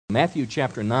Matthew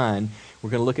chapter 9, we're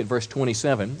going to look at verse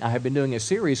 27. I have been doing a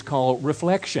series called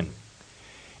Reflection.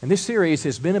 And this series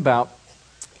has been about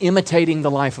imitating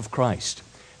the life of Christ.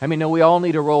 I mean, we all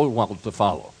need a role model to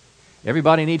follow.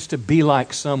 Everybody needs to be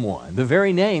like someone. The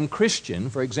very name Christian,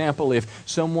 for example, if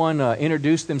someone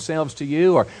introduced themselves to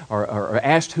you or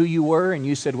asked who you were and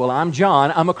you said, well, I'm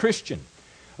John, I'm a Christian.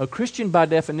 A Christian by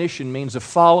definition means a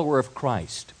follower of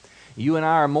Christ. You and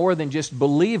I are more than just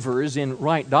believers in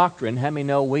right doctrine. How many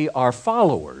know we are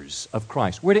followers of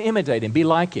Christ? We're to imitate Him, be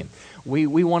like Him. We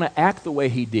want to act the way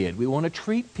He did. We want to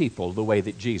treat people the way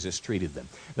that Jesus treated them.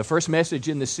 The first message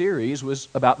in the series was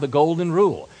about the golden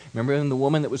rule. Remember the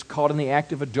woman that was caught in the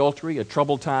act of adultery, a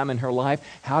troubled time in her life?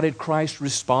 How did Christ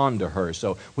respond to her?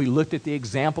 So we looked at the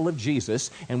example of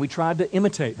Jesus and we tried to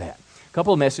imitate that. A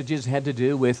couple of messages had to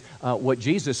do with what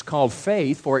Jesus called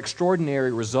faith for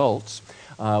extraordinary results.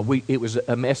 It was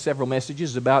several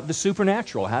messages about the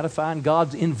supernatural, how to find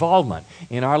God's involvement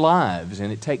in our lives,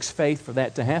 and it takes faith for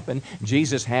that to happen.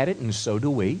 Jesus had it, and so do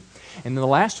we. And the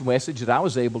last message that I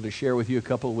was able to share with you a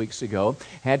couple of weeks ago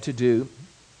had to do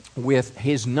with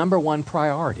His number one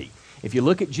priority. If you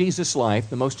look at Jesus' life,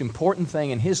 the most important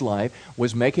thing in His life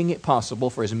was making it possible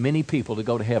for as many people to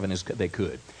go to heaven as they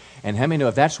could. And how many know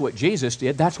if that's what Jesus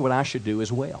did, that's what I should do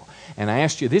as well? And I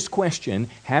asked you this question,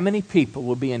 how many people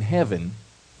will be in heaven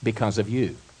because of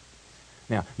you?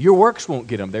 Now, your works won't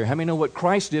get them there. How many know what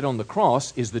Christ did on the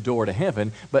cross is the door to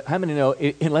heaven? But how many know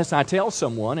unless I tell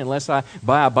someone, unless I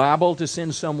buy a Bible to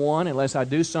send someone, unless I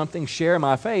do something, share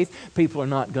my faith, people are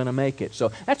not going to make it.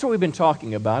 So that's what we've been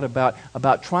talking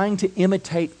about trying to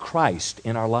imitate Christ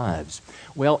in our lives.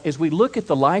 Well, as we look at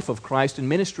the life of Christ and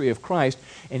ministry of Christ,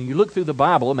 and you look through the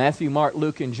Bible, Matthew, Mark,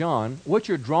 Luke, and John, what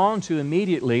you're drawn to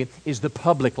immediately is the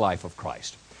public life of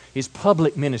Christ, His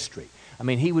public ministry. I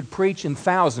mean, He would preach and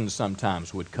thousands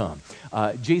sometimes would come.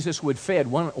 Jesus would feed.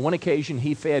 One occasion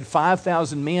He fed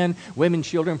 5,000 men, women,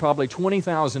 children, probably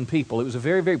 20,000 people. It was a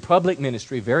very, very public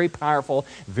ministry, very powerful,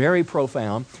 very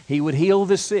profound. He would heal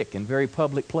the sick in very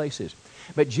public places.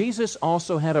 But Jesus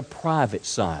also had a private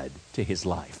side to His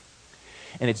life.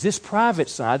 And it's this private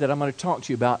side that I'm going to talk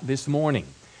to you about this morning.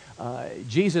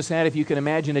 Jesus had, if you can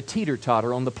imagine, a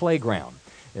teeter-totter on the playground.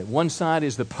 One side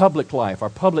is the public life, our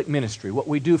public ministry, what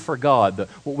we do for God,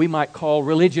 what we might call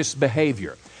religious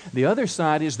behavior. The other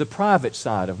side is the private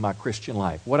side of my Christian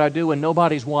life, what I do when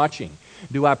nobody's watching.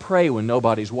 Do I pray when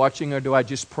nobody's watching, or do I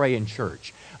just pray in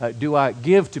church? Do I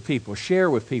give to people, share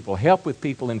with people, help with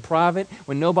people in private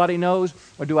when nobody knows,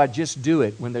 or do I just do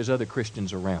it when there's other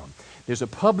Christians around? There's a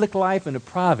public life and a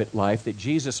private life that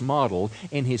Jesus modeled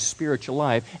in His spiritual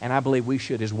life, and I believe we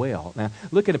should as well. Now,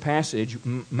 look at a passage,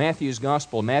 Matthew's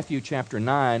Gospel, Matthew chapter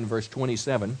 9, verse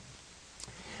 27.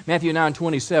 Matthew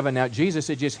 9:27. Now, Jesus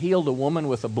had just healed a woman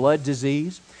with a blood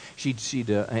disease.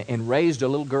 And raised a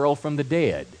little girl from the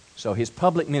dead. So His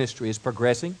public ministry is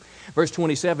progressing. Verse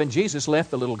 27, Jesus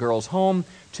left the little girl's home.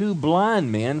 2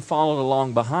 blind men followed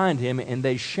along behind Him, and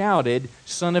they shouted,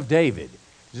 Son of David.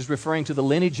 This is referring to the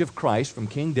lineage of Christ from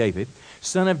King David.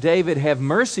 Son of David, have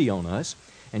mercy on us.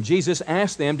 And Jesus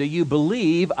asked them, do you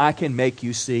believe I can make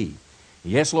you see?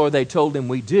 Yes, Lord, they told Him,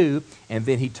 we do. And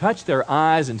then He touched their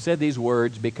eyes and said these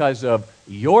words, because of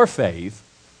your faith,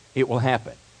 it will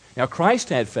happen. Now, Christ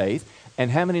had faith, and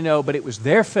how many know, but it was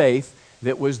their faith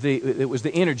that was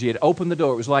the energy. It opened the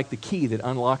door. It was like the key that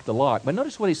unlocked the lock. But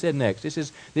notice what He said next. This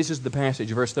is the passage,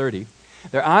 verse 30.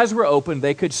 Their eyes were opened,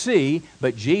 they could see,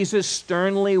 but Jesus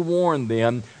sternly warned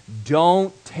them,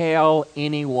 don't tell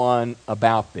anyone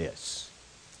about this.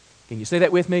 Can you say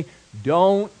that with me?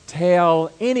 Don't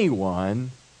tell anyone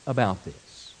about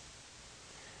this.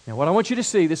 Now, what I want you to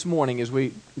see this morning is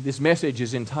this message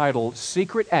is entitled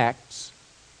Secret Acts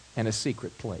and a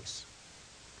Secret Place.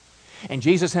 And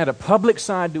Jesus had a public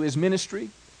side to His ministry,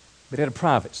 but had a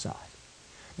private side.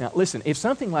 Now, listen, if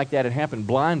something like that had happened,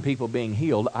 blind people being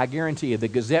healed, I guarantee you the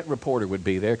Gazette reporter would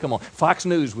be there. Come on, Fox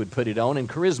News would put it on, and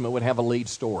Charisma would have a lead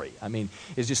story. I mean,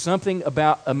 it's just something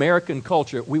about American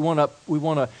culture. We want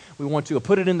to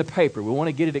put it in the paper. We want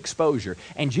to get it exposure.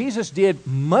 And Jesus did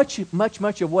much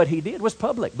of what He did was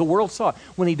public. The world saw it.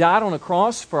 When He died on a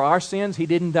cross for our sins, He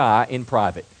didn't die in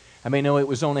private. I mean, no, it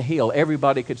was on a hill.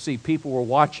 Everybody could see. People were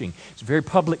watching. It's a very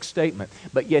public statement.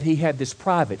 But yet He had this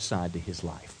private side to His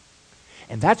life.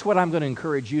 And that's what I'm going to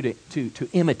encourage you to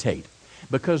imitate.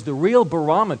 Because the real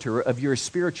barometer of your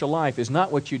spiritual life is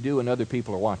not what you do when other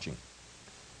people are watching.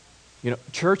 You know,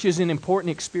 church is an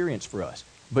important experience for us.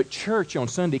 But church on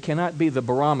Sunday cannot be the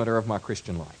barometer of my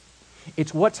Christian life.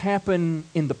 It's what's happened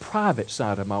in the private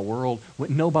side of my world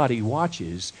when nobody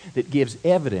watches that gives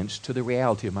evidence to the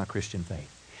reality of my Christian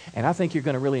faith. And I think you're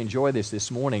going to really enjoy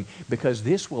this morning because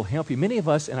this will help you. Many of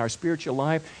us in our spiritual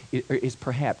life is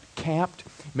perhaps capped.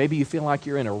 Maybe you feel like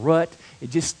you're in a rut.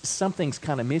 Something's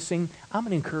kind of missing. I'm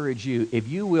going to encourage you, if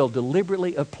you will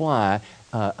deliberately apply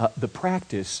the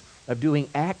practice of doing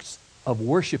acts of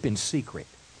worship in secret,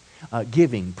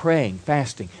 giving, praying,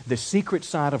 fasting, the secret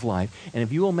side of life, and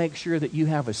if you will make sure that you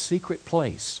have a secret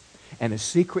place and a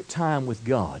secret time with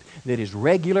God that is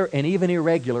regular and even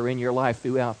irregular in your life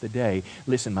throughout the day,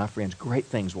 listen, my friends, great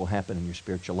things will happen in your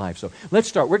spiritual life. So let's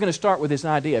start. We're going to start with this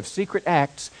idea of secret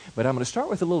acts, but I'm going to start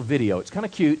with a little video. It's kind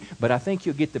of cute, but I think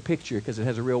you'll get the picture because it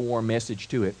has a real warm message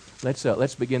to it.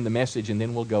 Let's begin the message, and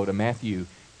then we'll go to Matthew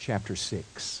chapter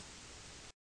 6.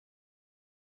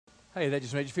 Hey, that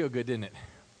just made you feel good, didn't it?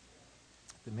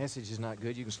 The message is not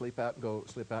good. You can slip out and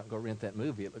go rent that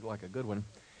movie. It looked like a good one.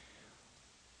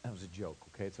 That was a joke,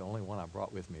 okay? It's the only one I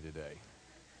brought with me today.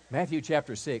 Matthew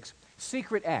chapter 6,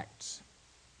 secret acts.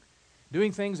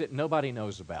 Doing things that nobody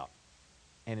knows about.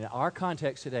 And in our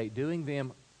context today, doing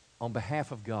them on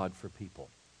behalf of God for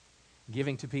people.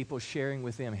 Giving to people, sharing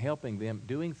with them, helping them,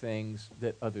 doing things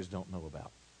that others don't know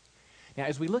about. Now,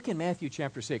 as we look in Matthew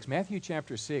chapter 6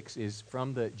 is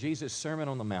from the Jesus Sermon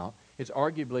on the Mount. It's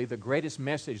arguably the greatest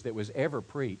message that was ever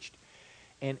preached.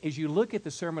 And as you look at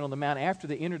the Sermon on the Mount, after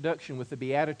the introduction with the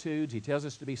Beatitudes, he tells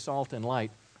us to be salt and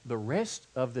light. The rest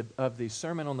of the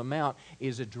Sermon on the Mount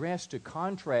is addressed to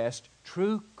contrast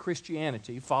true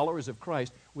Christianity, followers of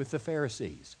Christ, with the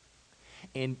Pharisees.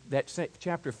 In that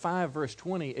chapter 5, verse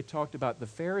 20, it talked about the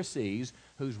Pharisees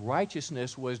whose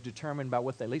righteousness was determined by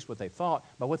at least what they thought,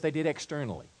 by what they did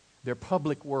externally. Their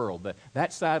public world,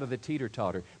 that side of the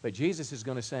teeter-totter. But Jesus is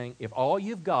going to say, if all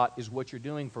you've got is what you're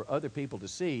doing for other people to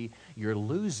see, you're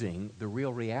losing the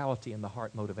real reality and the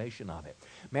heart motivation of it.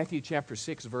 Matthew chapter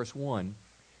 6, verse 1,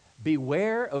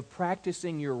 beware of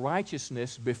practicing your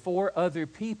righteousness before other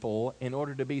people in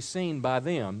order to be seen by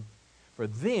them, for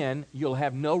then you'll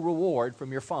have no reward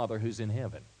from your Father who's in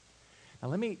heaven. Now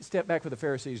let me step back for the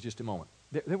Pharisees just a moment.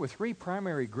 There were three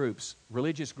primary groups,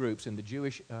 religious groups in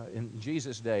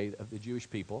Jesus' day of the Jewish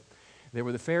people. There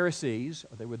were the Pharisees,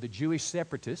 there were the Jewish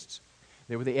separatists,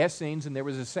 there were the Essenes, and there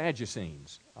was the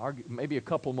Sadducees. Maybe a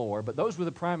couple more, but those were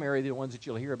the ones that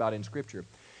you'll hear about in Scripture.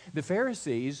 The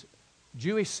Pharisees,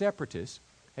 Jewish separatists,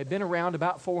 had been around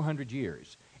about 400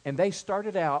 years, and they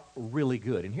started out really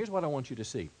good. And here's what I want you to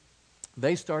see.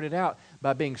 They started out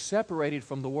by being separated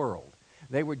from the world.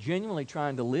 They were genuinely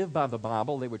trying to live by the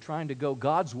Bible. They were trying to go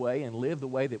God's way and live the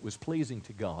way that was pleasing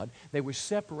to God. They were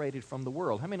separated from the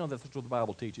world. How many know that's what the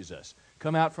Bible teaches us?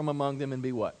 Come out from among them and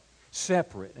be what?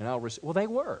 Separate. Well, they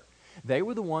were. They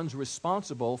were the ones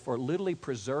responsible for literally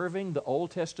preserving the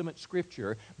Old Testament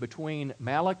Scripture between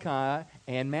Malachi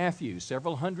and Matthew,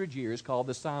 several hundred years called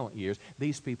the silent years.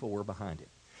 These people were behind it.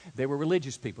 They were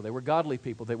religious people. They were godly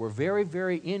people. They were very,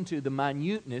 very into the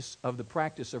minuteness of the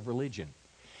practice of religion.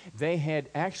 They had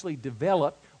actually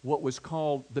developed what was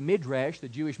called the Midrash, the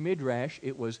Jewish Midrash.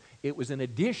 It was an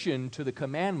addition to the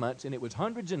commandments, and it was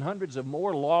hundreds and hundreds of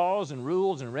more laws and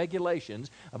rules and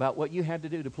regulations about what you had to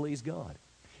do to please God.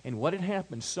 And what had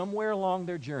happened, somewhere along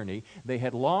their journey, they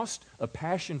had lost a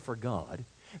passion for God.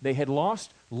 They had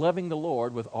lost loving the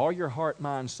Lord with all your heart,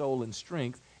 mind, soul, and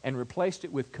strength, and replaced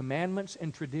it with commandments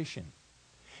and tradition.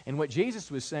 And what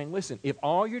Jesus was saying, listen, if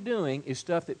all you're doing is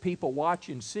stuff that people watch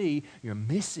and see, you're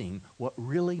missing what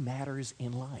really matters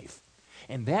in life.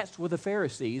 And that's with the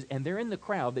Pharisees, and they're in the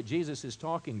crowd that Jesus is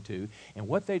talking to. And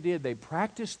what they did, they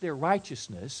practiced their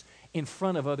righteousness in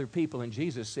front of other people. And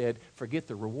Jesus said, forget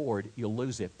the reward, you'll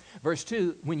lose it. Verse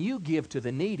 2, when you give to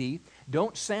the needy,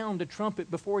 don't sound a trumpet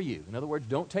before you. In other words,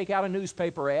 don't take out a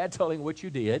newspaper ad telling what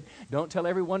you did. Don't tell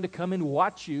everyone to come and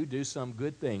watch you do some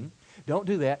good thing. Don't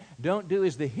do that. Don't do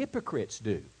as the hypocrites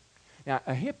do. Now,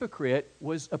 a hypocrite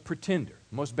was a pretender.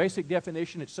 The most basic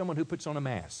definition, it's someone who puts on a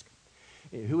mask.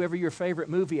 Whoever your favorite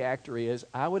movie actor is,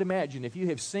 I would imagine if you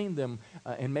have seen them,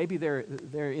 and maybe they're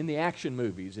in the action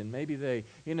movies, and maybe they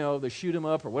shoot them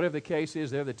up or whatever the case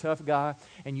is, they're the tough guy,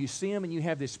 and you see them and you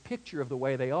have this picture of the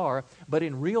way they are, but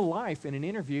in real life, in an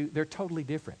interview, they're totally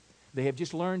different. They have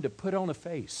just learned to put on a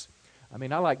face. I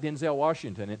mean, I like Denzel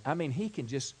Washington, and he can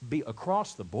just be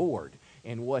across the board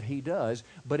in what he does,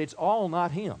 but it's all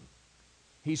not him.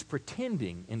 He's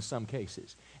pretending in some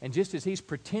cases. And just as he's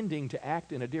pretending to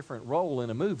act in a different role in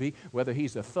a movie, whether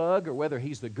he's a thug or whether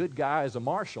he's the good guy as a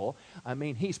marshal, I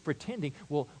mean, he's pretending.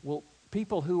 Well,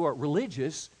 people who are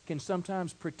religious can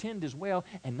sometimes pretend as well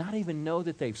and not even know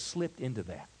that they've slipped into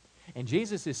that. And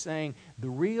Jesus is saying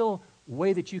the real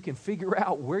way that you can figure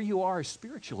out where you are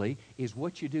spiritually is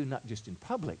what you do not just in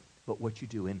public, but what you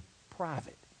do in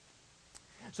private.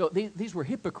 So these were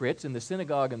hypocrites in the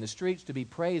synagogue and the streets to be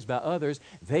praised by others.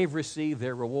 They've received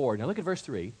their reward. Now look at verse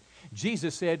 3.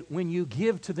 Jesus said, when you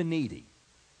give to the needy,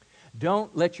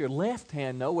 don't let your left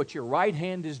hand know what your right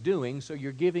hand is doing, so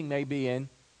your giving may be in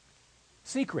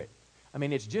secret. I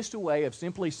mean, it's just a way of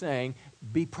simply saying,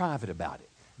 be private about it.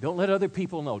 Don't let other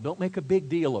people know. Don't make a big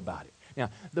deal about it. Now,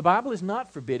 the Bible is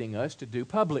not forbidding us to do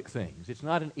public things. It's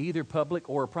not an either public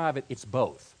or a private. It's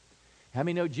both. How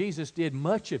many know Jesus did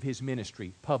much of his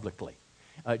ministry publicly?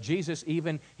 Jesus,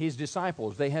 even his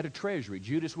disciples, they had a treasury.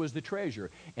 Judas was the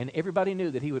treasurer. And everybody knew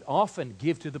that he would often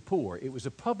give to the poor. It was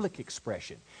a public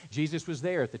expression. Jesus was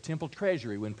there at the temple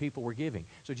treasury when people were giving.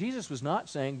 So Jesus was not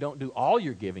saying don't do all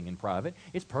your giving in private.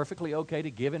 It's perfectly okay to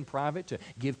give in private, to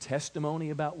give testimony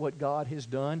about what God has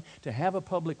done, to have a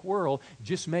public world.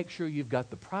 Just make sure you've got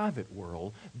the private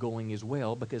world going as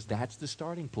well, because that's the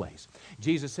starting place.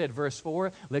 Jesus said, verse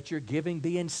 4, let your giving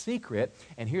be in secret.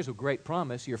 And here's a great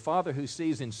promise. Your Father who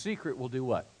sees in secret will do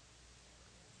what?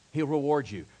 He'll reward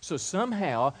you. So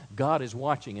somehow God is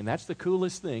watching, and that's the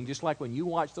coolest thing. Just like when you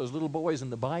watch those little boys on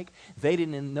the bike, they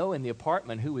didn't know in the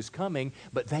apartment who was coming,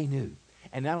 but they knew.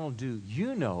 And not only do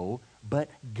you know, but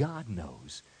God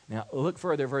knows. Now look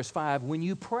further, verse 5. When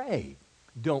you pray,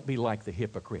 don't be like the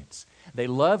hypocrites. They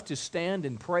love to stand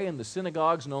and pray in the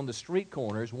synagogues and on the street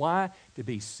corners. Why? To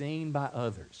be seen by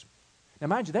others. Now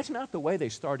mind you, that's not the way they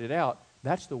started out.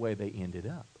 That's the way they ended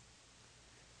up.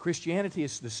 Christianity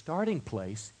is the starting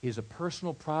place, is a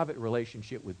personal, private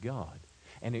relationship with God.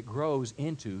 And it grows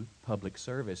into public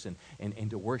service and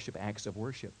into worship, acts of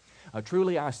worship.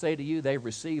 Truly I say to you, they've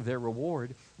received their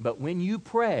reward. But when you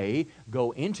pray,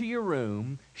 go into your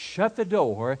room, shut the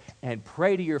door, and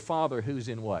pray to your Father who's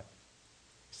in what?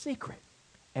 Secret.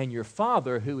 And your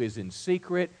Father who is in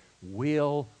secret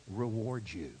will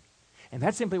reward you. And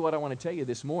that's simply what I want to tell you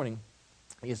this morning.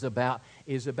 Is about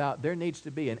there needs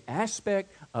to be an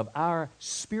aspect of our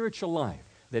spiritual life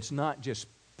that's not just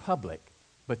public,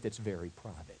 but that's very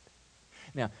private.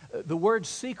 Now, the word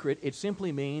secret, it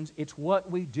simply means it's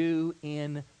what we do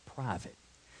in private.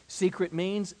 Secret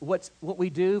means what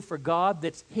we do for God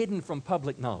that's hidden from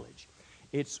public knowledge.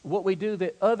 It's what we do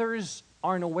that others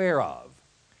aren't aware of,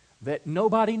 that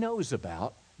nobody knows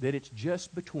about, that it's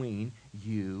just between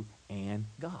you and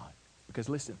God. Because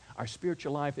listen, our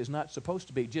spiritual life is not supposed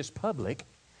to be just public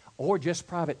or just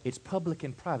private. It's public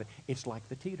and private. It's like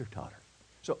the teeter-totter.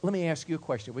 So let me ask you a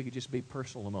question. We could just be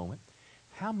personal a moment.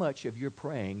 How much of your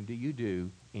praying do you do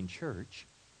in church,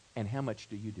 and how much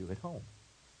do you do at home?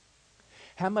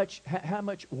 How much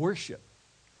worship?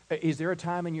 Is there a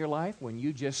time in your life when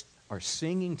you just are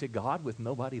singing to God with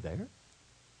nobody there?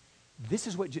 This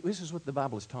is what the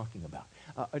Bible is talking about.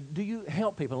 Do you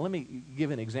help people? Let me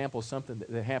give an example of something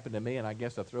that happened to me, and I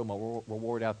guess I'll throw my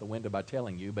reward out the window by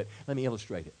telling you, but let me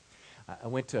illustrate it. I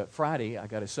went to Friday, I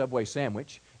got a Subway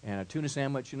sandwich and a tuna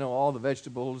sandwich, all the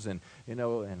vegetables, and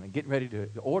getting ready to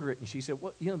order it. And she said,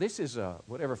 well, this is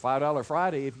whatever, $5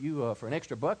 Friday. If you, for an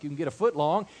extra buck, you can get a foot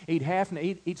long, eat half,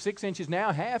 and eat 6 inches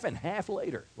now, half, and half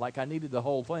later, like I needed the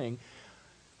whole thing.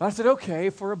 I said,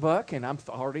 okay, for a buck, and I'm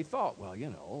already thought,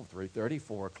 3:30,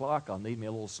 4 o'clock, I'll need me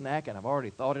a little snack, and I've already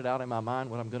thought it out in my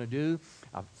mind what I'm going to do.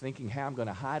 I'm thinking how I'm going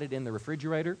to hide it in the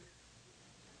refrigerator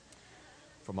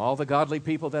from all the godly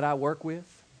people that I work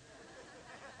with.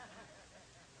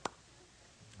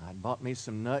 I bought me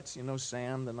some nuts,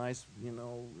 Sam, the nice,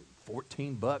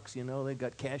 $14, they've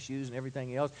got cashews and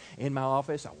everything else in my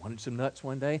office. I wanted some nuts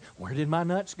one day. Where did my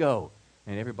nuts go?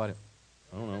 And everybody,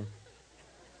 I don't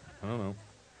know.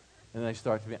 And they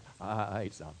start to be, I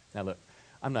ate some. Now look,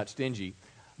 I'm not stingy,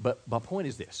 but my point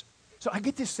is this. So I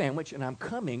get this sandwich, and I'm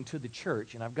coming to the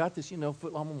church, and I've got this,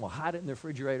 foot long, I'm going to hide it in the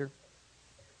refrigerator.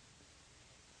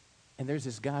 And there's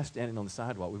this guy standing on the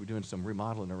sidewalk. We were doing some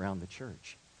remodeling around the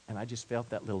church, and I just felt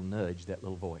that little nudge, that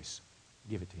little voice.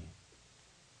 Give it to him.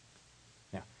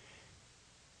 Now,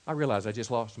 I realize I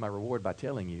just lost my reward by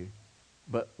telling you,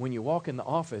 but when you walk in the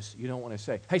office, you don't want to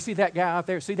say, hey, see that guy out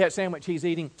there? See that sandwich he's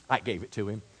eating? I gave it to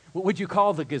him. Would you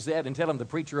call the Gazette and tell him the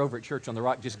preacher over at Church on the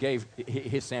Rock just gave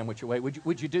his sandwich away?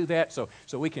 Would you do that so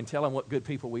we can tell him what good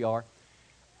people we are?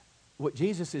 What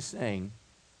Jesus is saying,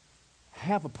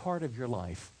 have a part of your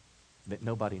life that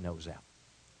nobody knows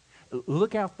out.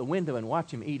 Look out the window and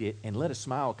watch him eat it, and let a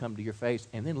smile come to your face,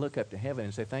 and then look up to heaven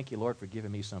and say, thank you, Lord, for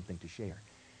giving me something to share.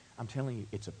 I'm telling you,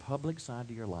 it's a public side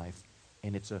to your life,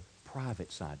 and it's a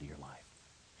private side to your life.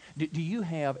 Do you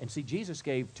have, and see, Jesus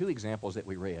gave 2 examples that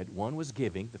we read. One was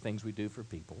giving, the things we do for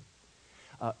people.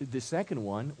 The second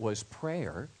one was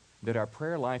prayer, that our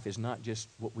prayer life is not just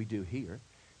what we do here.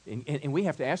 And we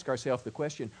have to ask ourselves the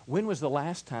question, when was the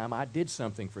last time I did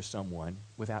something for someone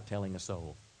without telling a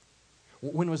soul?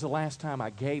 When was the last time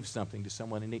I gave something to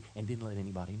someone and didn't let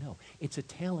anybody know? It's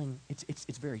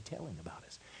very telling about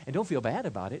us. And don't feel bad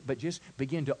about it, but just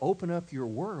begin to open up your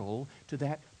world to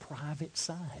that private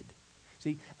side.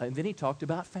 See, and then he talked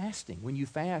about fasting. When you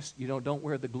fast, you don't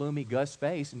wear the gloomy Gus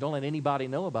face and don't let anybody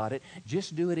know about it.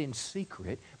 Just do it in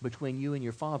secret between you and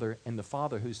your Father, and the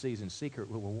Father who sees in secret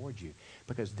will reward you.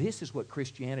 Because this is what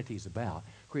Christianity is about.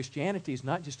 Christianity is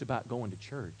not just about going to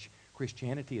church.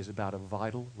 Christianity is about a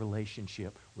vital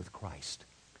relationship with Christ.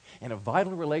 And a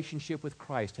vital relationship with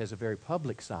Christ has a very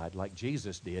public side like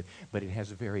Jesus did, but it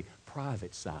has a very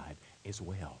private side as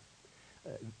well.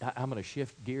 I'm going to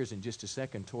shift gears in just a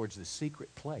second towards the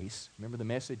secret place. Remember the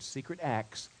message, secret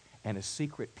acts and a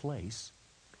secret place.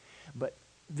 But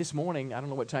this morning, I don't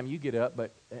know what time you get up, but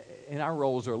and our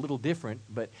roles are a little different,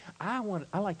 but I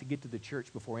like to get to the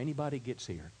church before anybody gets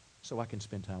here so I can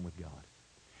spend time with God.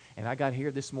 And I got here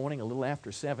this morning a little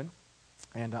after 7.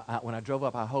 And when I drove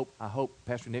up, I hope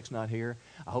Pastor Nick's not here.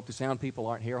 I hope the sound people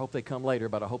aren't here. I hope they come later,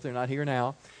 but I hope they're not here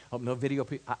now. I hope no video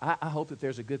people. I hope that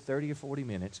there's a good 30 or 40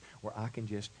 minutes where I can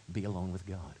just be alone with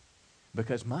God.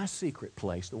 Because my secret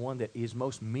place, the one that is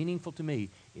most meaningful to me,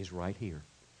 is right here.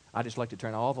 I just like to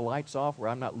turn all the lights off where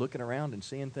I'm not looking around and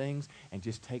seeing things and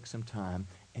just take some time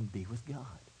and be with God.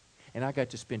 And I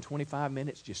got to spend 25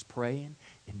 minutes just praying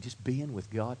and just being with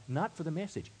God, not for the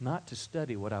message, not to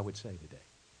study what I would say today,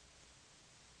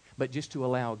 but just to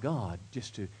allow God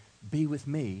just to be with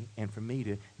me and for me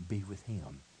to be with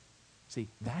Him. See,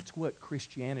 that's what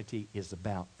Christianity is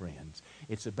about, friends.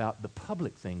 It's about the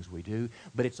public things we do,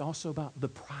 but it's also about the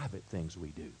private things we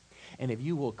do. And if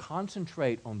you will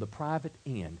concentrate on the private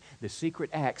end, the secret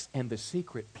acts, and the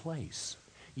secret place,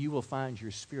 you will find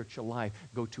your spiritual life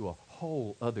go to a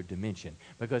whole other dimension.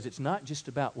 Because it's not just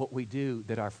about what we do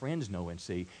that our friends know and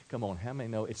see. Come on, how many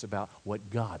know it's about what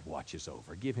God watches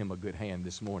over? Give Him a good hand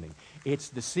this morning. It's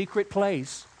the secret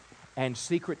place and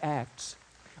secret acts.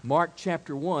 Mark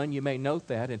chapter 1, you may note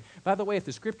that. And by the way, if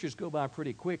the scriptures go by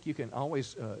pretty quick, you can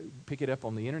always pick it up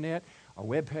on the internet, our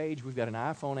webpage. We've got an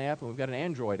iPhone app, and we've got an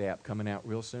Android app coming out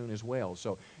real soon as well.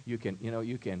 So you can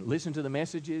listen to the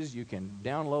messages, you can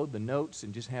download the notes,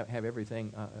 and just have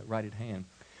everything right at hand.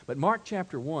 But Mark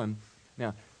chapter 1,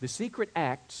 now, the secret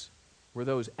acts were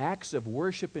those acts of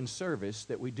worship and service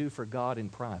that we do for God in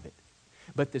private.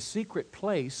 But the secret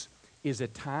place is a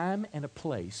time and a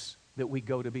place that we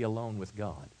go to be alone with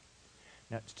God.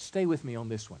 Now, stay with me on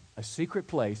this one. A secret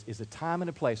place is a time and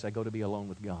a place I go to be alone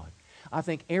with God. I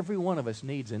think every one of us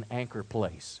needs an anchor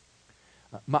place.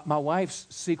 My wife's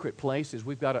secret place is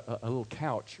we've got a little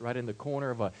couch right in the corner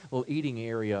of a little eating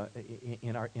area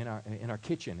in our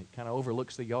kitchen. It kind of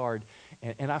overlooks the yard,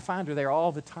 and I find her there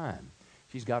all the time.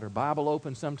 She's got her Bible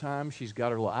open sometimes. She's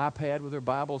got her little iPad with her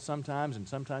Bible sometimes, and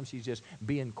sometimes she's just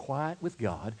being quiet with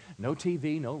God. No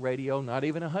TV, no radio, not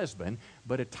even a husband,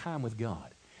 but a time with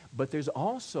God. But there's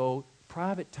also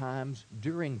private times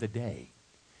during the day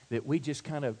that we just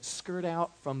kind of skirt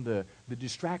out from the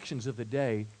distractions of the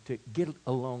day to get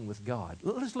alone with God.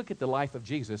 Let's look at the life of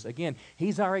Jesus. Again,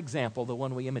 He's our example, the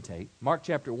one we imitate. Mark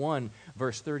chapter 1,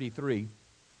 verse 33.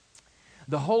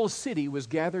 The whole city was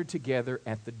gathered together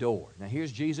at the door. Now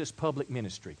here's Jesus' public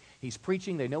ministry. He's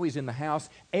preaching. They know He's in the house.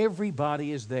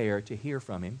 Everybody is there to hear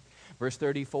from Him. Verse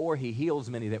 34, He heals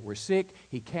many that were sick.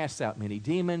 He casts out many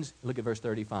demons. Look at verse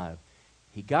 35.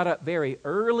 He got up very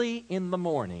early in the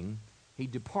morning. He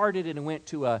departed and went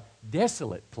to a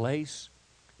desolate place,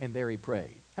 and there He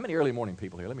prayed. How many early morning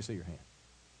people here? Let me see your hand.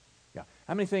 Yeah.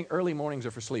 How many think early mornings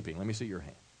are for sleeping? Let me see your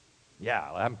hand.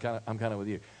 Yeah, I'm kind of with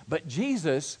you. But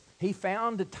Jesus, He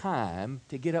found a time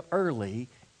to get up early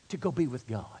to go be with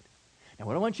God. Now,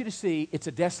 what I want you to see, it's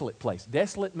a desolate place.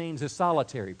 Desolate means a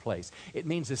solitary place. It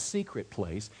means a secret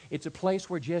place. It's a place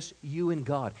where just you and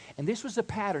God. And this was a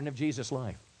pattern of Jesus'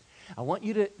 life. I want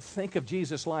you to think of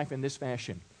Jesus' life in this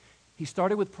fashion. He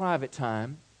started with private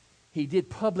time. He did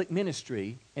public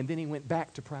ministry, and then He went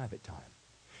back to private time.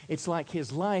 It's like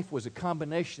His life was a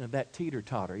combination of that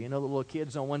teeter-totter. You know, the little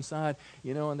kids on one side,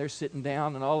 and they're sitting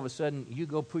down, and all of a sudden you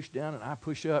go push down and I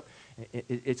push up.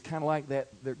 It's kind of like that.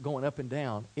 They're going up and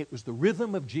down. It was the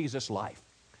rhythm of Jesus' life.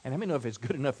 And I mean, if it's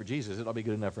good enough for Jesus, it'll be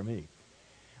good enough for me.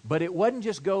 But it wasn't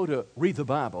just go to read the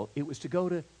Bible. It was to go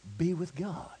to be with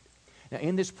God. Now,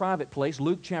 in this private place,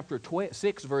 Luke chapter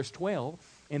 6, verse 12,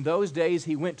 in those days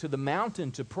He went to the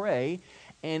mountain to pray,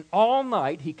 and all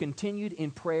night He continued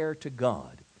in prayer to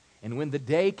God. And when the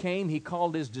day came, He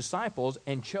called His disciples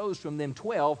and chose from them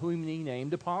 12 whom He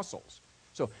named apostles.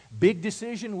 So, big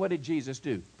decision. What did Jesus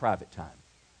do? Private time.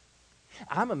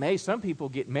 I'm amazed some people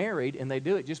get married and they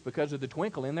do it just because of the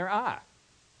twinkle in their eye.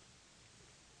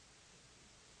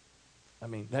 I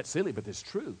mean, that's silly, but it's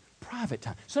true. Private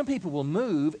time. Some people will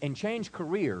move and change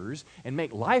careers and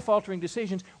make life-altering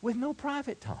decisions with no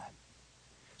private time.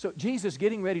 So Jesus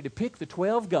getting ready to pick the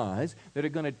 12 guys that are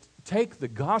going to take the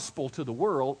gospel to the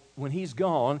world when he's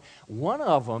gone. One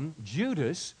of them,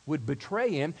 Judas, would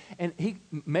betray him. And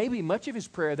maybe much of his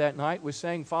prayer that night was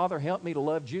saying, Father, help me to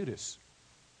love Judas.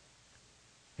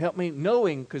 Help me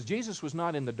knowing, because Jesus was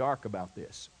not in the dark about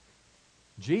this.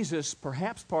 Jesus,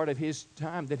 perhaps part of his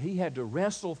time that he had to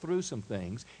wrestle through some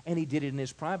things, and he did it in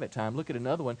his private time. Look at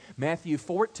another one. Matthew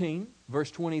 14,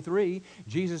 verse 23.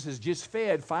 Jesus has just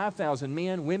fed 5,000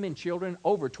 men, women, children,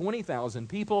 over 20,000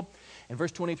 people. And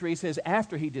verse 23 says,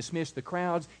 after he dismissed the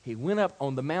crowds, he went up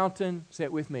on the mountain. Say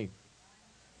it with me.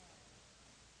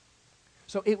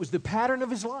 So it was the pattern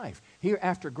of his life. Here,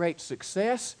 after great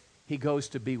success, he goes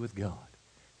to be with God.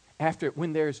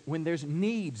 When there's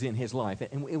needs in his life,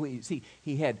 and we see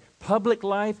he had public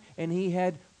life and he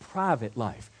had private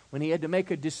life. When he had to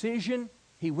make a decision,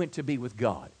 he went to be with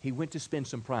God. He went to spend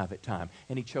some private time,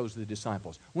 and he chose the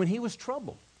disciples. When he was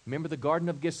troubled, remember the Garden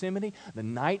of Gethsemane? The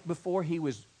night before he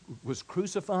was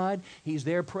crucified, he's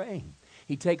there praying.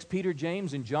 He takes Peter,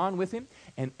 James, and John with him,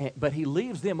 but he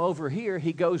leaves them over here.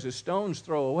 He goes a stone's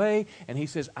throw away, and he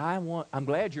says, I'm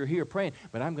glad you're here praying,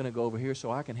 but I'm going to go over here so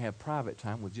I can have private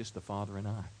time with just the Father and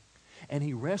I. And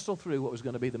he wrestled through what was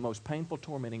going to be the most painful,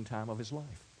 tormenting time of his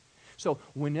life. So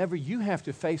whenever you have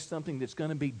to face something that's going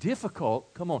to be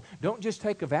difficult, come on, don't just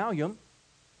take a Valium.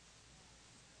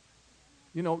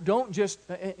 Don't just,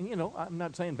 I'm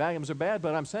not saying Valiums are bad,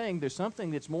 but I'm saying there's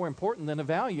something that's more important than a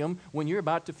Valium when you're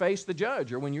about to face the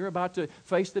judge or when you're about to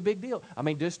face the big deal. I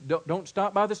mean, just don't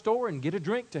stop by the store and get a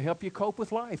drink to help you cope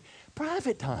with life.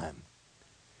 Private time.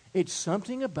 It's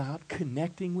something about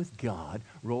connecting with God,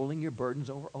 rolling your burdens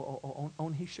over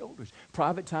on His shoulders.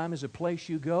 Private time is a place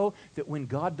you go that when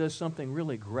God does something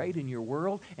really great in your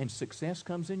world and success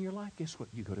comes in your life, guess what?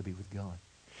 You go to be with God.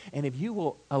 And if you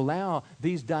will allow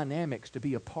these dynamics to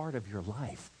be a part of your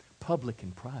life, public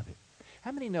and private,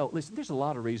 how many know, listen, there's a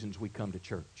lot of reasons we come to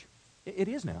church. It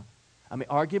is now. I mean,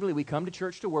 arguably, we come to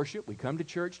church to worship. We come to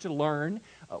church to learn.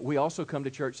 We also come to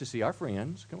church to see our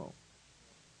friends. Come on.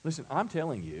 Listen, I'm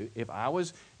telling you, if I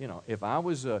was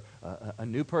a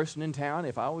new person in town,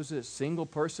 if I was a single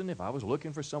person, if I was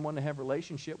looking for someone to have a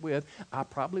relationship with, I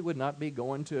probably would not be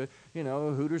going to,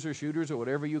 Hooters or Shooters or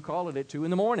whatever you call it at 2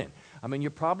 in the morning. I mean, you're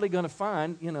probably going to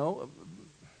find, a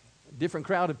different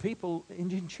crowd of people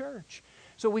in church.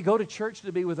 So we go to church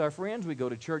to be with our friends. We go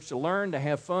to church to learn, to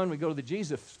have fun. We go to the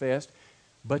Jesus Fest.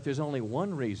 But there's only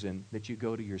one reason that you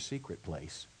go to your secret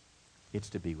place. It's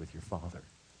to be with your Father.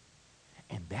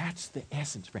 And that's the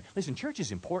essence, friend. Listen, church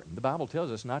is important. The Bible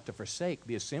tells us not to forsake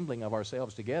the assembling of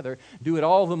ourselves together. Do it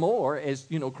all the more as,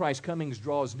 Christ's coming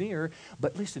draws near.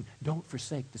 But listen, don't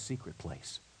forsake the secret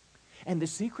place. And the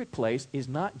secret place is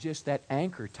not just that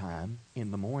anchor time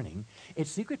in the morning.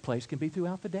 Its secret place can be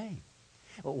throughout the day.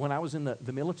 When I was in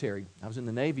the military, I was in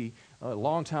the Navy a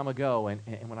long time ago. And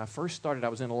when I first started, I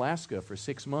was in Alaska for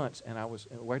 6 months. And I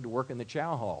had to work in the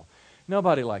chow hall.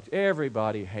 Nobody liked it.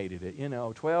 Everybody hated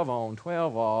it. 12 on,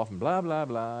 12 off, and blah, blah,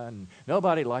 blah. And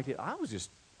nobody liked it. I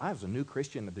was a new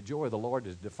Christian. The joy of the Lord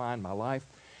has defined my life.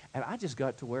 And I just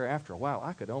got to where after a while,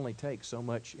 I could only take so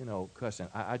much, cussing.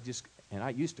 And I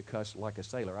used to cuss like a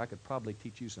sailor. I could probably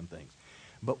teach you some things.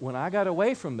 But when I got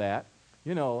away from that,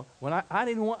 when I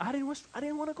didn't want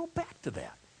to go back to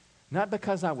that. Not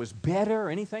because I was better or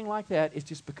anything like that. It's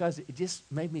just because it just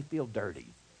made me feel dirty.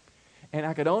 And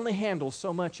I could only handle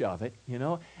so much of it,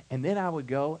 And then I would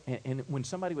go, and when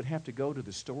somebody would have to go to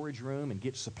the storage room and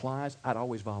get supplies, I'd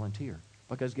always volunteer.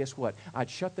 Because guess what? I'd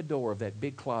shut the door of that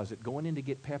big closet going in to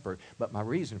get pepper. But my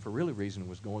reason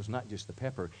was not just the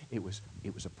pepper. It was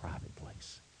a private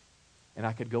place. And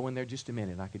I could go in there just a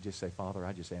minute, and I could just say, Father,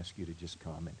 I just ask you to just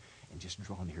come and just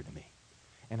draw near to me.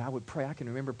 And I would pray. I can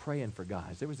remember praying for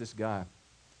guys. There was this guy,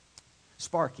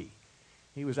 Sparky.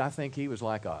 I think he was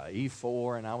like a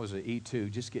E4 and I was an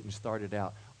E2, just getting started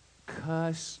out.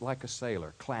 Cuss like a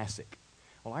sailor, classic.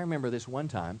 Well, I remember this one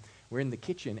time, we're in the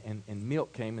kitchen and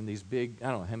milk came in these big,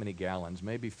 I don't know how many gallons,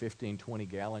 maybe 15, 20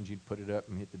 gallons. You'd put it up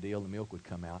and hit the deal, the milk would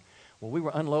come out. Well, we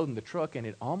were unloading the truck and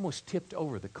it almost tipped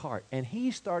over the cart. And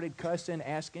he started cussing,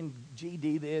 asking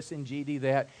GD this and GD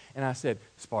that. And I said,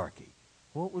 Sparky,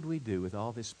 what would we do with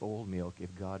all this spoiled milk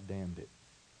if God damned it?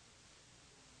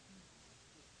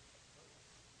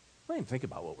 We didn't think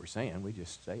about what we're saying. We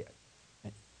just say it.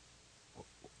 And,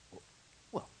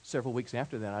 well, several weeks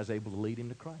after that, I was able to lead him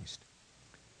to Christ.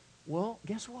 Well,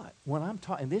 guess what? When I'm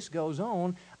talking, and this goes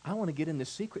on, I want to get in the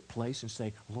secret place and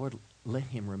say, Lord, let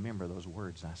him remember those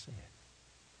words I said.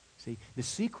 See, the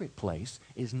secret place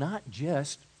is not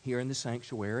just here in the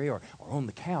sanctuary or on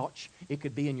the couch. It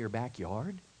could be in your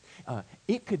backyard.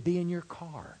 It could be in your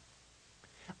car.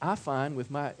 I find with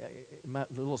my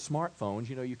little smartphones,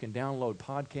 you can download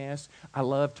podcasts. I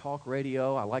love talk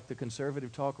radio. I like the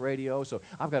conservative talk radio. So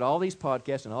I've got all these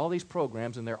podcasts and all these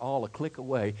programs, and they're all a click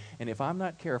away. And if I'm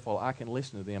not careful, I can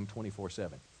listen to them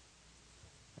 24/7.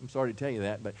 I'm sorry to tell you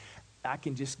that, but I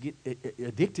can just get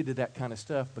addicted to that kind of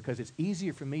stuff because it's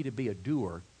easier for me to be a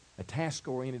doer, a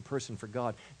task-oriented person for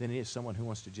God, than it is someone who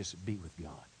wants to just be with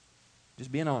God.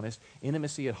 Just being honest,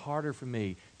 intimacy is harder for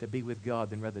me to be with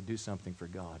God than rather do something for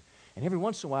God. And every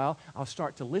once in a while, I'll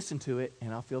start to listen to it,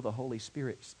 and I'll feel the Holy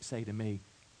Spirit say to me,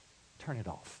 turn it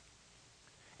off.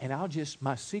 And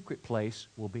my secret place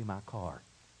will be my car.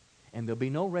 And there'll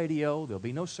be no radio, there'll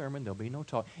be no sermon, there'll be no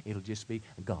talk. It'll just be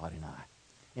God and I.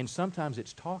 And sometimes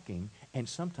it's talking, and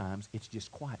sometimes it's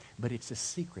just quiet. But it's a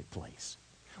secret place.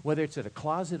 Whether it's at a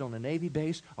closet on a Navy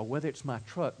base or whether it's my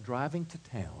truck driving to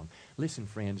town, listen,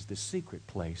 friends, the secret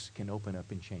place can open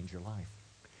up and change your life.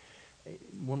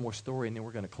 One more story, and then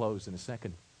we're going to close in a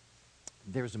second.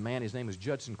 There's a man, his name was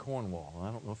Judson Cornwall. I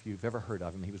don't know if you've ever heard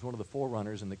of him. He was one of the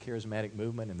forerunners in the charismatic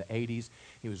movement in the 80s.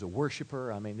 He was a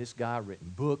worshiper. I mean, this guy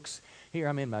written books. Here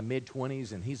I'm in my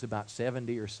mid-20s, and he's about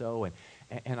 70 or so,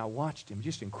 and I watched him.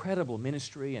 Just incredible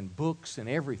ministry and books and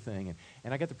everything,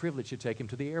 and I got the privilege to take him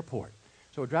to the airport.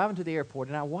 So we're driving to the airport,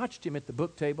 and I watched him at the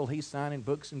book table. He's signing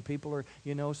books, and people are,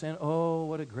 saying, oh,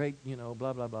 what a great,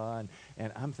 blah, blah, blah.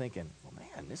 And I'm thinking, well,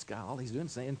 man, this guy, all he's doing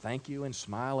is saying thank you and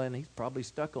smiling. He's probably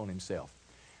stuck on himself.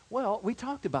 Well, we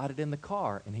talked about it in the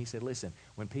car, and he said, listen,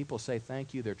 when people say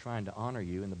thank you, they're trying to honor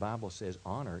you, and the Bible says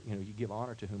honor. You give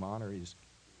honor to whom honor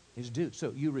is due.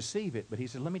 So you receive it, but he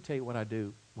said, let me tell you what I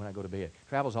do when I go to bed.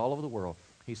 Travels all over the world.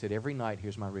 He said, every night,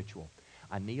 here's my ritual.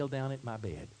 I kneel down at my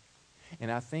bed, and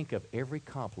I think of every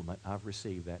compliment I've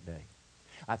received that day.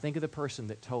 I think of the person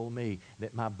that told me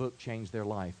that my book changed their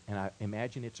life, and I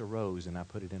imagine it's a rose, and I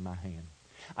put it in my hand.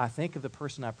 I think of the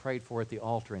person I prayed for at the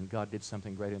altar, and God did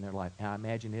something great in their life, and I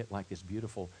imagine it like this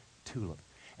beautiful tulip.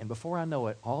 And before I know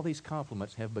it, all these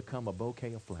compliments have become a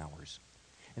bouquet of flowers.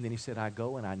 And then he said, I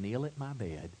go and I kneel at my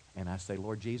bed, and I say,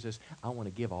 Lord Jesus, I want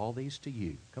to give all these to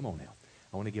you. Come on now.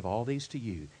 I want to give all these to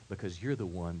you because you're the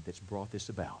one that's brought this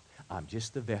about. I'm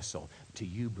just the vessel. To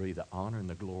you be the honor and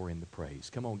the glory and the praise.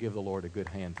 Come on, give the Lord a good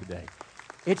hand today.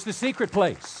 It's the secret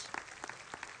place.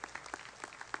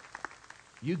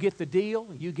 You get the deal,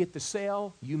 you get the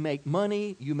sell, you make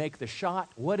money, you make the shot,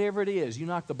 whatever it is. You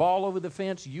knock the ball over the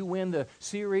fence, you win the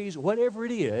series, whatever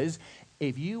it is.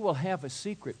 If you will have a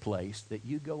secret place that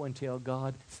you go and tell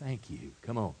God, thank you.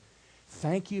 Come on.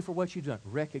 Thank you for what you've done.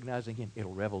 Recognizing Him,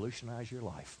 it'll revolutionize your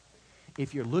life.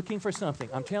 If you're looking for something,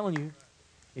 I'm telling you,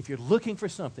 if you're looking for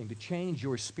something to change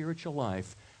your spiritual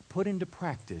life, put into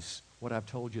practice what I've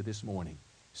told you this morning.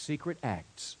 Secret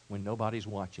acts when nobody's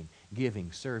watching.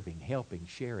 Giving, serving, helping,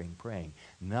 sharing, praying.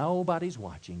 Nobody's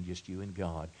watching, just you and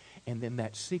God. And then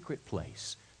that secret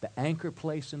place, the anchor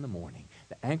place in the morning,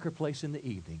 the anchor place in the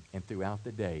evening, and throughout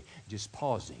the day, just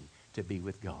pausing to be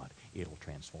with God. It'll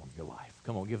transform your life.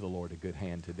 Come on, give the Lord a good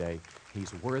hand today.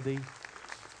 He's worthy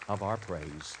of our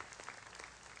praise.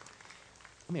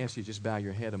 Let me ask you to just bow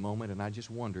your head a moment, and I just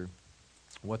wonder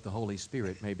what the Holy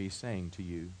Spirit may be saying to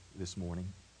you this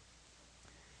morning.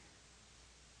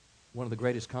 One of the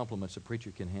greatest compliments a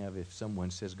preacher can have if someone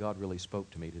says, God really spoke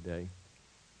to me today,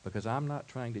 because I'm not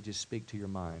trying to just speak to your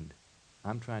mind.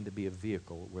 I'm trying to be a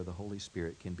vehicle where the Holy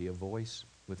Spirit can be a voice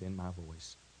within my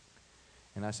voice.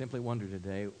 And I simply wonder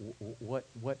today,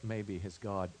 what maybe has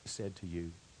God said to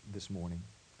you this morning?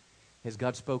 Has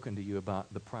God spoken to you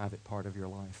about the private part of your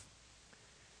life?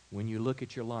 When you look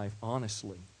at your life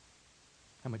honestly,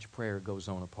 how much prayer goes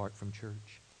on apart from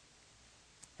church?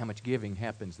 How much giving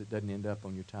happens that doesn't end up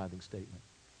on your tithing statement?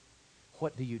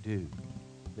 What do you do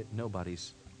that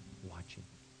nobody's watching?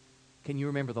 Can you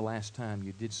remember the last time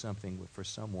you did something for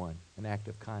someone, an act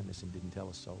of kindness, and didn't tell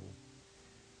a soul?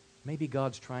 Maybe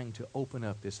God's trying to open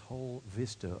up this whole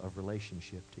vista of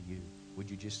relationship to you. Would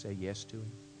you just say yes to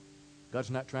Him? God's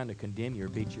not trying to condemn you or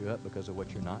beat you up because of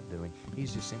what you're not doing.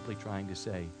 He's just simply trying to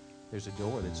say, there's a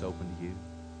door that's open to you,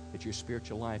 that your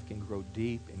spiritual life can grow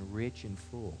deep and rich and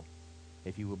full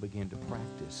if you will begin to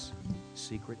practice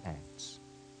secret acts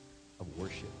of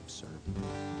worship, of serving,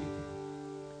 of giving.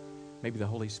 Maybe the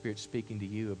Holy Spirit's speaking to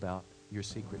you about your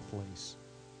secret place.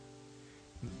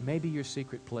 Maybe your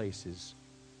secret place has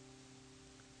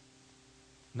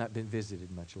not been visited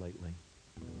much lately.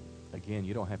 Again,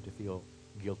 you don't have to feel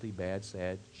guilty, bad,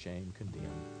 sad, shame, condemned.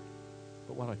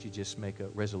 But why don't you just make a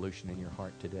resolution in your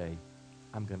heart today?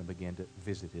 I'm going to begin to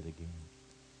visit it again.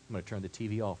 I'm going to turn the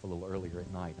TV off a little earlier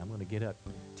at night. I'm going to get up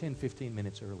 10, 15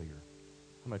 minutes earlier.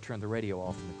 I'm going to turn the radio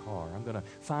off in the car. I'm going to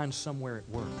find somewhere at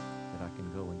work that I can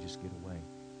go and just get away.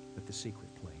 But the secret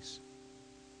place.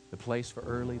 The place for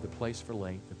early, the place for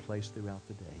late, the place throughout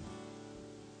the day.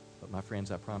 But my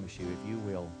friends, I promise you, if you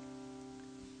will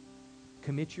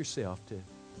commit yourself to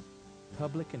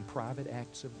public and private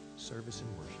acts of service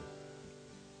and worship,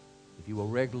 if you will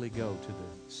regularly go to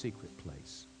the secret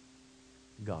place,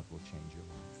 God will change your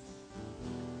life.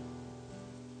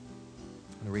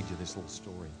 I'm going to read you this little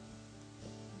story,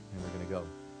 and we're going to go.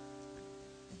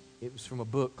 It was from a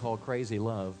book called Crazy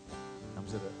Love. I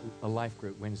was at a life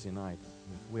group Wednesday night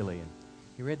with Willie, and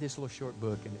he read this little short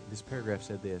book, and this paragraph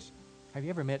said this: have you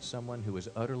ever met someone who was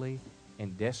utterly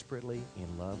and desperately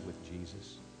in love with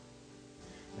Jesus?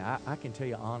 Now, I can tell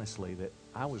you honestly that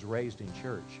I was raised in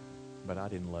church, but I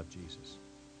didn't love Jesus.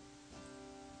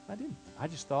 I didn't. I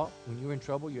just thought when you were in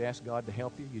trouble, you ask God to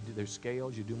help you. You do, there's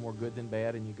scales, you do more good than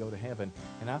bad, and you go to heaven.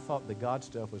 And I thought the God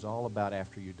stuff was all about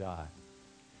after you die.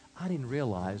 I didn't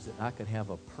realize that I could have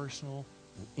a personal,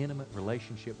 intimate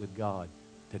relationship with God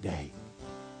today.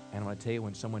 And I'm going to tell you,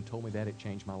 when someone told me that, it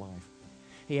changed my life.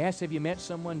 He asked, have you met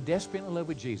someone desperately in love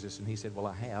with Jesus? And he said, well,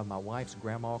 I have. My wife's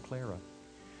Grandma Clara.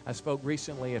 I spoke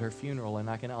recently at her funeral, and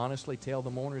I can honestly tell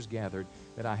the mourners gathered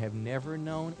that I have never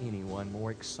known anyone more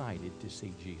excited to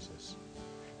see Jesus.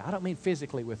 Now, I don't mean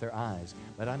physically with their eyes,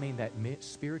 but I mean that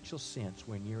spiritual sense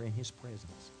when you're in His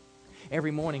presence. Every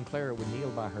morning, Clara would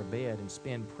kneel by her bed and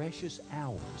spend precious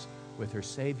hours with her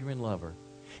Savior and lover.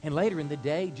 And later in the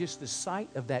day, just the sight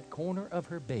of that corner of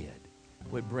her bed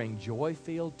would bring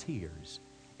joy-filled tears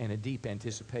and a deep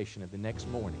anticipation of the next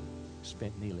morning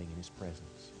spent kneeling in His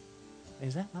presence.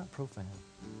 Is that not profound?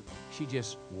 She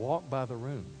just walked by the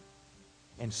room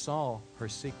and saw her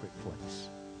secret place.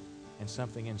 And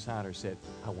something inside her said,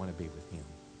 I want to be with Him.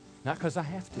 Not because I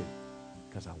have to,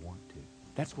 because I want to.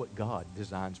 That's what God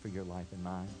designs for your life and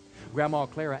mine. Grandma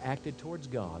Clara acted towards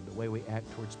God the way we act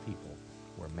towards people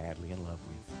we're madly in love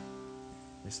with.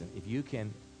 Listen, if you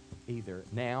can either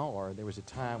now or there was a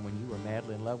time when you were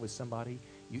madly in love with somebody,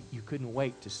 you couldn't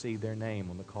wait to see their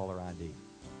name on the caller ID.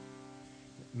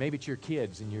 Maybe it's your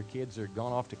kids, and your kids are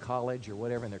gone off to college or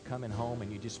whatever, and they're coming home, and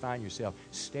you just find yourself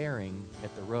staring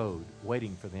at the road,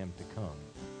 waiting for them to come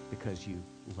because you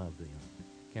love them.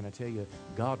 Can I tell you,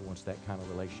 God wants that kind of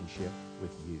relationship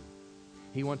with you.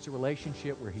 He wants a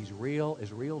relationship where He's real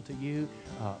to you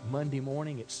Monday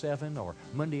morning at 7, or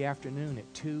Monday afternoon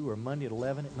at 2, or Monday at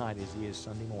 11 at night as He is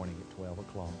Sunday morning at 12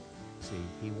 o'clock. See,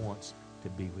 He wants to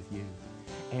be with you.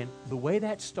 And the way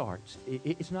that starts,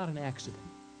 it's not an accident.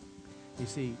 You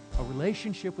see, a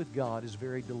relationship with God is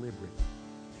very deliberate.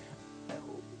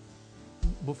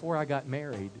 Before I got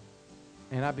married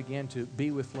and I began to be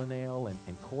with Linnell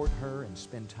and court her and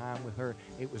spend time with her,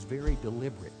 it was very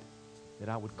deliberate that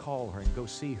I would call her and go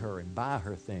see her and buy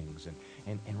her things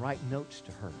and write notes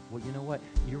to her. Well, you know what?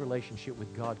 Your relationship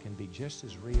with God can be just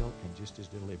as real and just as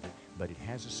deliberate, but it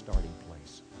has a starting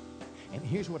place. And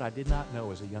here's what I did not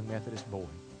know as a young Methodist boy.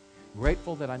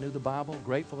 Grateful that I knew the Bible,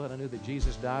 grateful that I knew that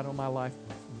Jesus died on my life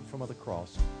from the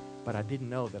cross, but I didn't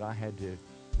know that I had to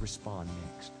respond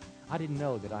next. I didn't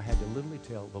know that I had to literally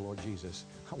tell the Lord Jesus,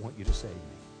 I want you to save me.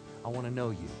 I want to know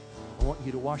you. I want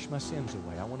you to wash my sins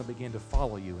away. I want to begin to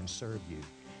follow you and serve you.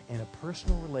 And a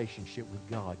personal relationship with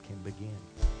God can begin.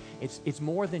 It's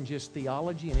more than just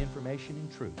theology and information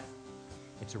and truth.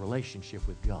 It's a relationship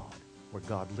with God where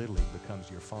God literally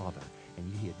becomes your Father and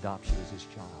He adopts you as His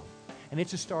child. And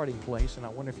it's a starting place, and I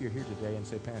wonder if you're here today and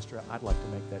say, Pastor, I'd like to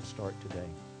make that start today.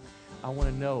 I want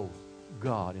to know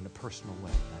God in a personal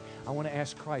way. I want to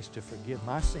ask Christ to forgive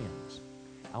my sins.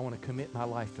 I want to commit my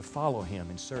life to follow Him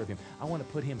and serve Him. I want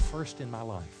to put Him first in my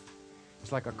life.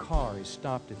 It's like a car is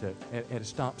stopped at a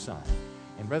stop sign.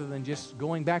 And rather than just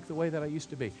going back the way that I used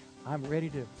to be, I'm ready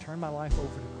to turn my life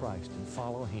over to Christ and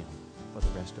follow Him for the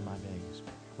rest of my days.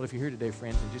 Well, if you're here today,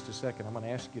 friends, in just a second, I'm going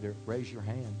to ask you to raise your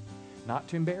hand. Not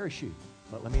to embarrass you,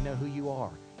 but let me know who you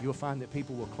are. You'll find that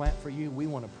people will clap for you. We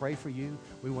want to pray for you.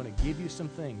 We want to give you some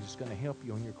things that's going to help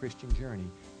you on your Christian journey,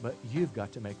 but you've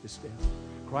got to make the step.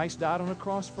 Christ died on a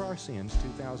cross for our sins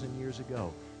 2,000 years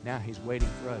ago. Now He's waiting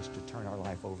for us to turn our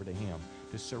life over to Him,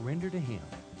 to surrender to Him,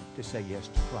 to say yes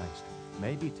to Christ.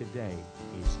 Maybe today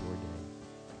is your day.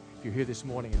 If you're here this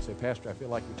morning and say, Pastor, I feel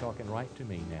like you're talking right to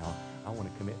me now. I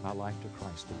want to commit my life to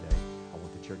Christ today. I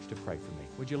want the church to pray for me.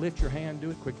 Would you lift your hand?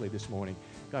 Do it quickly this morning.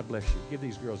 God bless you. Give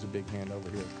these girls a big hand over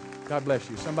here. God bless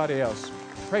you. Somebody else.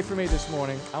 Pray for me this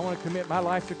morning. I want to commit my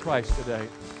life to Christ today.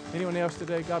 Anyone else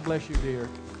today? God bless you, dear.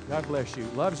 God bless you.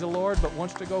 Loves the Lord but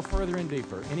wants to go further and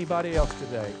deeper. Anybody else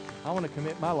today? I want to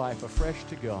commit my life afresh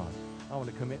to God. I want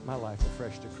to commit my life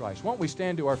afresh to Christ. Won't we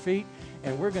stand to our feet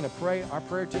and we're going to pray. Our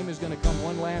prayer team is going to come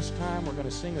one last time. We're going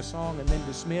to sing a song and then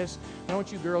dismiss. Why don't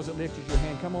you girls that lifted your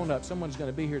hand, come on up. Someone's going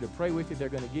to be here to pray with you. They're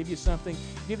going to give you something.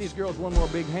 Give these girls one more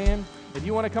big hand. If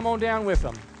you want to come on down with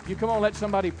them, you come on, let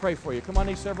somebody pray for you. Come on,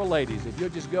 these several ladies. If you'll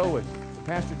just go with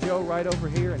Pastor Joe right over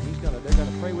here, and they're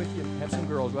going to pray with you. Have some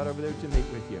girls right over there to meet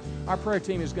with you. Our prayer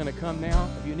team is going to come now.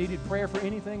 If you needed prayer for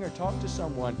anything or talk to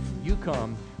someone, you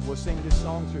come. We'll sing this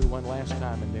song through one last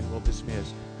time, and then we'll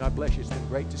dismiss. God bless you. It's been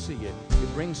great to see you. You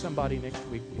bring somebody next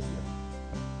week with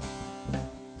you.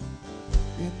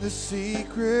 In the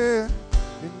secret,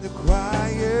 in the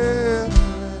quiet